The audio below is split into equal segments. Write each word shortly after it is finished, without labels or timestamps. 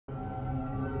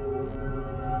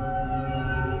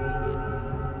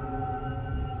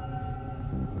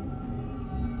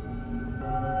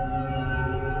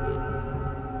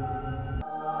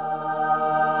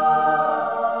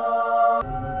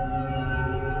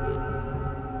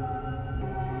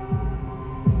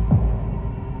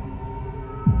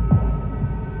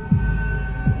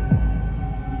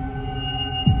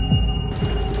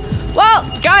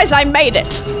Guys, I made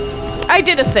it. I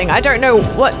did a thing. I don't know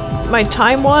what my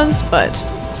time was, but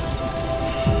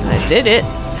I did it.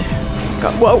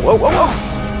 God, whoa, whoa, whoa,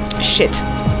 whoa. Shit.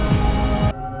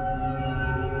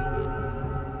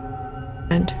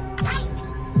 And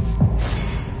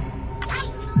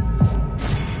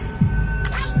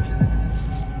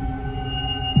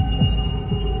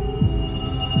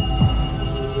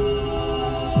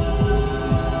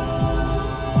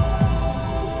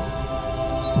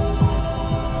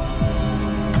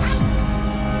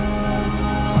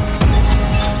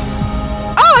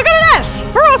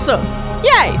for awesome!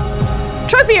 Yay!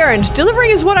 Trophy earned.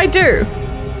 Delivering is what I do.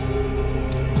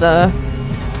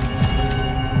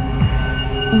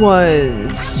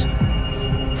 Was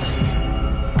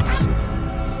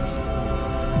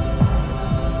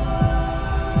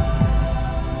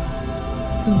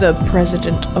the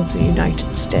President of the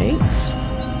United States.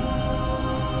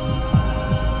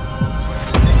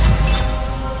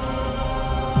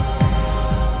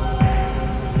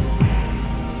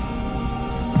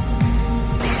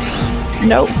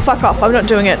 No, fuck off, I'm not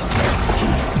doing it.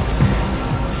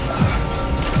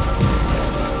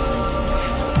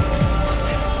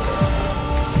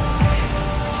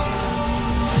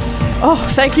 Oh,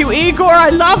 thank you, Igor, I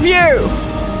love you!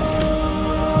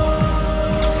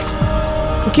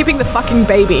 I'm keeping the fucking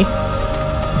baby.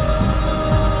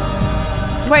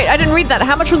 Wait, I didn't read that.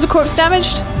 How much was the corpse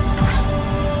damaged?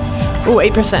 Oh,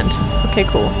 8%. Okay,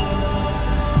 cool.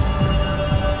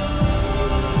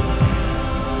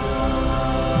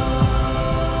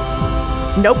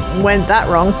 Nope, went that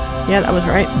wrong. Yeah, that was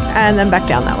right. And then back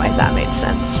down that way. That made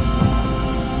sense.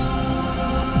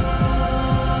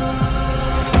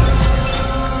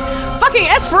 Fucking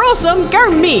S for awesome! Go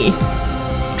me!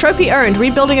 Trophy earned.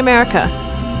 Rebuilding America.